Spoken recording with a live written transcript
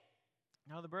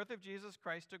Now the birth of Jesus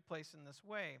Christ took place in this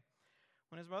way.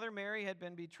 When his mother Mary had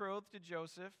been betrothed to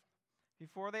Joseph,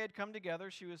 before they had come together,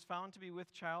 she was found to be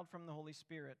with child from the Holy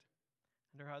Spirit.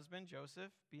 And her husband,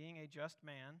 Joseph, being a just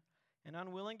man, and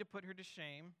unwilling to put her to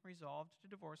shame, resolved to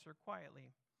divorce her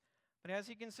quietly. But as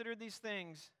he considered these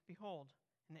things, behold,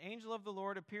 an angel of the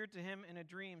Lord appeared to him in a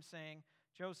dream, saying,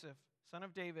 Joseph, son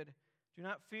of David, do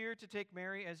not fear to take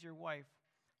Mary as your wife,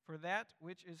 for that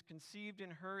which is conceived in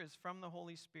her is from the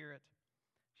Holy Spirit.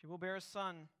 She will bear a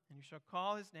son, and you shall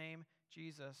call his name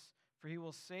Jesus, for he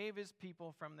will save his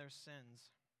people from their sins.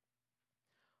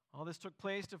 All this took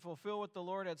place to fulfill what the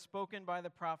Lord had spoken by the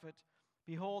prophet.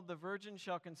 Behold, the virgin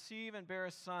shall conceive and bear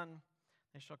a son.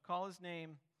 They shall call his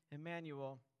name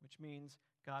Emmanuel, which means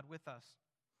God with us.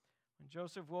 When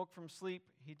Joseph woke from sleep,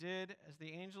 he did as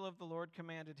the angel of the Lord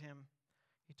commanded him.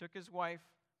 He took his wife,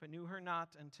 but knew her not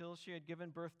until she had given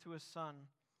birth to a son,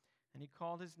 and he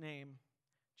called his name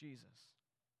Jesus.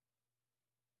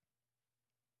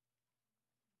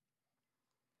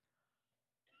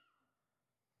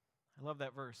 I love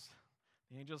that verse.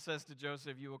 The angel says to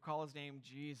Joseph, you will call his name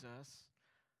Jesus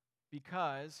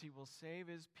because he will save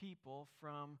his people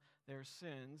from their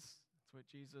sins. That's what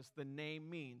Jesus, the name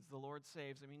means. The Lord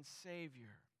saves. It means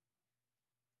Savior.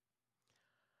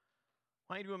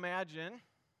 I want you to imagine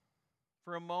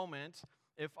for a moment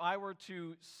if I were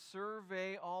to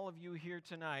survey all of you here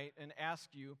tonight and ask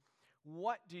you,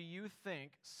 what do you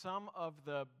think some of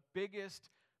the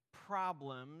biggest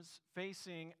problems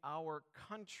facing our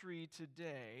country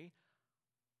today?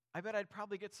 I bet I'd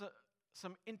probably get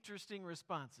some interesting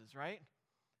responses, right?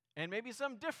 And maybe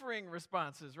some differing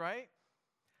responses, right?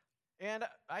 And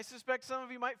I suspect some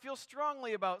of you might feel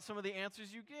strongly about some of the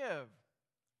answers you give.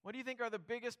 What do you think are the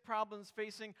biggest problems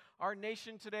facing our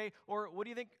nation today? Or what do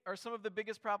you think are some of the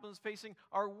biggest problems facing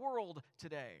our world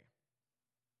today?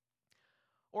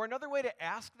 Or another way to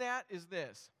ask that is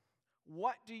this.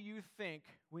 What do you think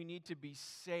we need to be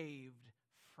saved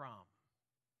from?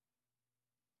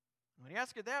 When you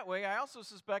ask it that way, I also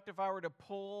suspect if I were to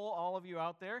poll all of you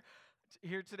out there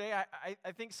here today,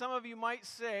 I think some of you might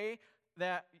say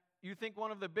that you think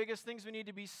one of the biggest things we need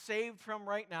to be saved from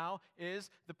right now is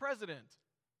the president.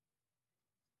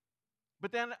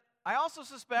 But then I also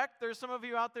suspect there's some of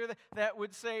you out there that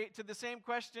would say to the same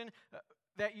question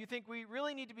that you think we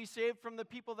really need to be saved from the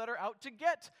people that are out to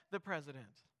get the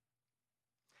president.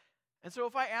 And so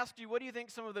if I asked you, what do you think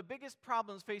some of the biggest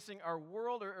problems facing our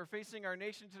world or facing our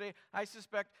nation today, I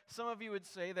suspect some of you would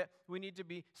say that we need to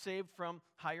be saved from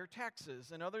higher taxes.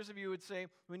 And others of you would say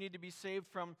we need to be saved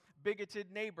from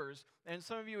bigoted neighbors. And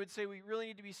some of you would say we really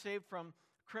need to be saved from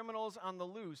criminals on the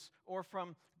loose, or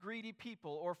from greedy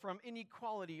people, or from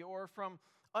inequality, or from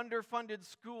underfunded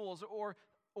schools, or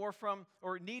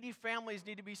needy families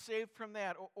need to be saved from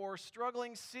that, or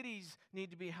struggling cities need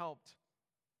to be helped.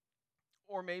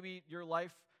 Or maybe your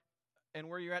life and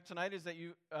where you're at tonight is that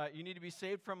you need to be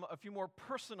saved from a few more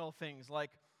personal things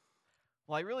like,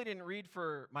 well, I really didn't read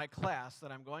for my class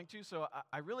that I'm going to, so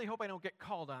I really hope I don't get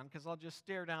called on because I'll just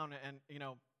stare down and,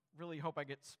 really hope I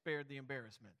get spared the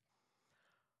embarrassment.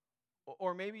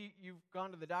 Or maybe you've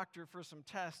gone to the doctor for some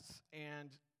tests and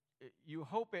you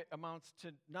hope it amounts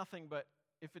to nothing, but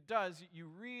if it does, you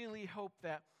really hope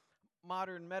that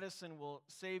modern medicine will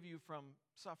save you from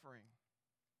suffering.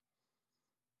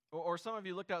 Or some of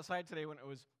you looked outside today when it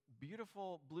was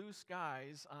beautiful blue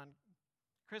skies on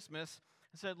Christmas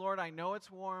and said, Lord, I know it's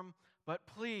warm, but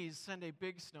please send a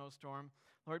big snowstorm.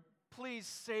 Lord, please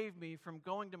save me from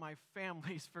going to my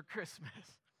family's for Christmas.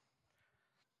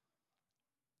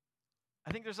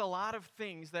 I think there's a lot of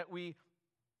things that we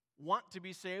want to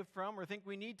be saved from or think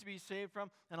we need to be saved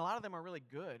from, and a lot of them are really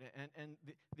good. And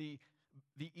the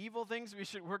evil things we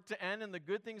should work to end and the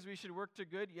good things we should work to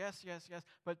good, yes.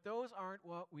 But those aren't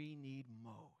what we need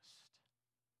most.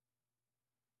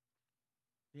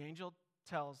 The angel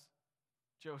tells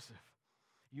Joseph,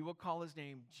 you will call his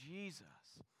name Jesus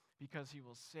because he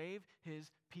will save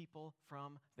his people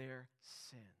from their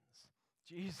sins.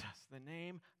 Jesus, the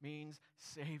name means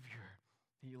Savior.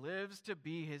 He lives to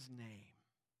be his name.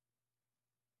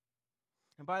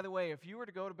 And by the way, if you were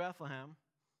to go to Bethlehem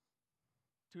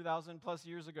 2,000 plus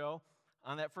years ago,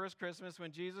 on that first Christmas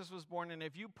when Jesus was born, and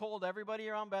if you polled everybody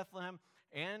around Bethlehem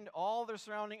and all their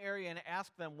surrounding area and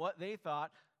asked them what they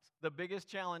thought the biggest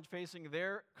challenge facing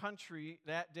their country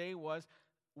that day was,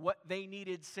 what they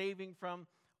needed saving from,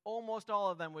 almost all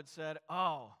of them would have said,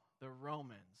 oh, the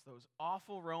Romans, those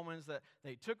awful Romans that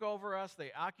they took over us,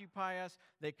 they occupy us,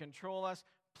 they control us.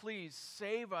 Please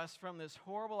save us from this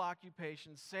horrible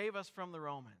occupation, save us from the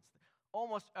Romans.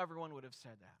 Almost everyone would have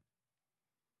said that.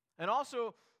 And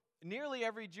also, nearly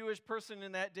every Jewish person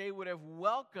in that day would have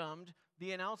welcomed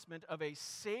the announcement of a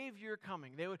Savior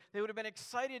coming. They would have been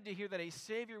excited to hear that a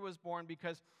Savior was born,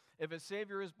 because if a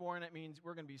Savior is born, it means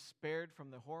we're going to be spared from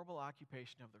the horrible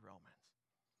occupation of the Romans.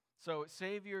 So,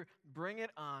 Savior, bring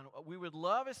it on. We would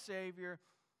love a Savior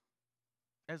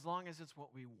as long as it's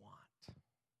what we want.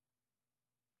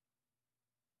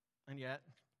 And yet,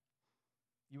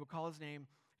 you will call his name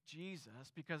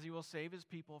Jesus because he will save his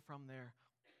people from their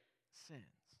sins.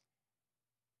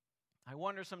 I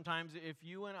wonder sometimes if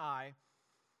you and I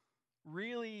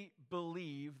really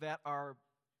believe that our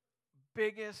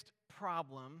biggest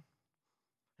problem,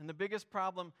 and the biggest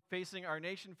problem facing our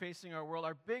nation, facing our world,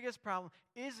 our biggest problem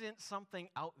isn't something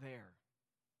out there.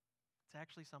 It's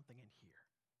actually something in here.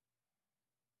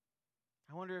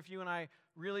 I wonder if you and I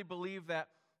really believe that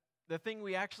the thing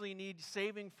we actually need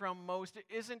saving from most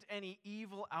isn't any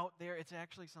evil out there, it's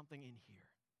actually something in here.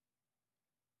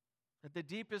 That the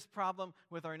deepest problem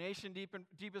with our nation,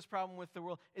 deepest problem with the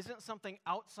world, isn't something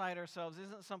outside ourselves,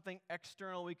 isn't something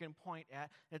external we can point at,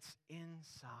 it's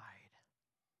inside.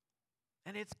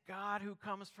 And it's God who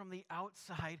comes from the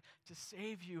outside to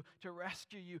save you, to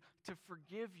rescue you, to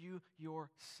forgive you your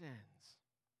sins.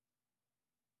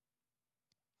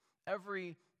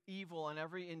 Every evil and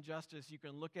every injustice you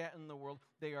can look at in the world,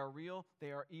 they are real,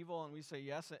 they are evil, and we say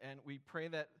yes, and we pray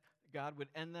that God would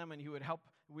end them and he would help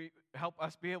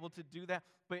us be able to do that.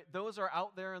 But those are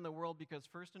out there in the world because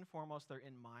first and foremost, they're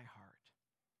in my heart.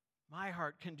 My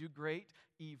heart can do great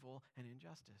evil and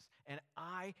injustice, and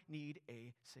I need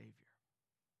a Savior.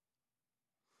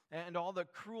 And all the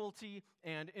cruelty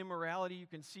and immorality you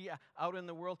can see out in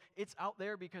the world, it's out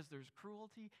there because there's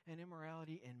cruelty and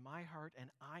immorality in my heart, and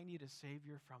I need a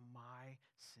Savior from my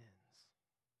sins.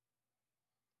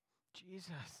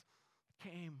 Jesus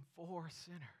came for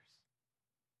sinners.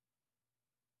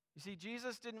 You see,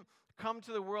 Jesus didn't come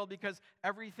to the world because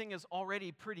everything is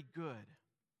already pretty good.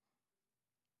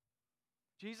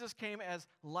 Jesus came as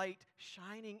light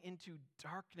shining into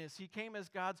darkness. He came as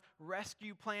God's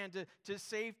rescue plan to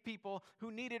save people who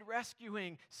needed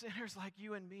rescuing, sinners like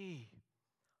you and me.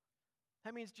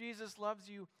 That means Jesus loves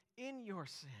you in your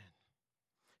sin.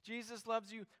 Jesus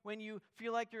loves you when you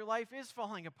feel like your life is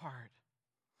falling apart.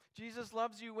 Jesus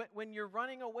loves you when you're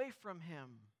running away from him.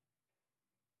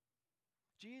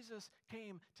 Jesus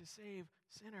came to save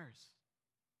sinners.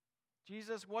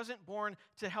 Jesus wasn't born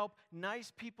to help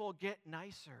nice people get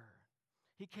nicer.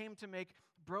 He came to make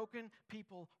broken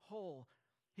people whole.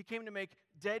 He came to make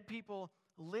dead people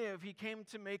live. He came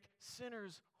to make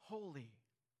sinners holy.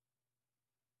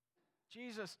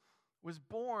 Jesus was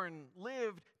born,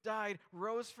 lived, died,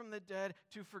 rose from the dead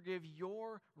to forgive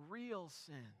your real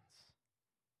sins.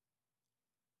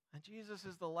 And Jesus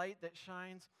is the light that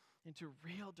shines into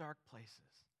real dark places.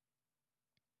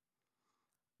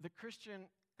 The Christian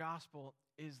gospel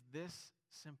is this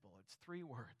simple. It's 3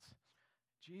 words.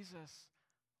 Jesus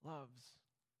loves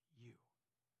you.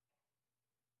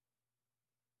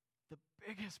 The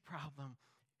biggest problem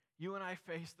you and I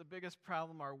face, the biggest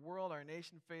problem our world, our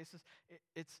nation faces,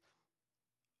 it's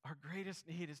our greatest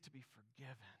need is to be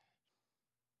forgiven.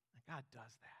 And God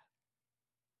does that.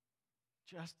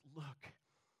 Just look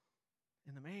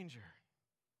in the manger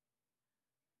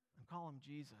and call him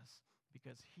Jesus,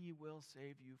 because he will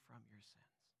save you from your sins.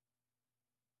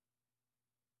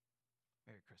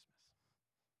 Merry Christmas.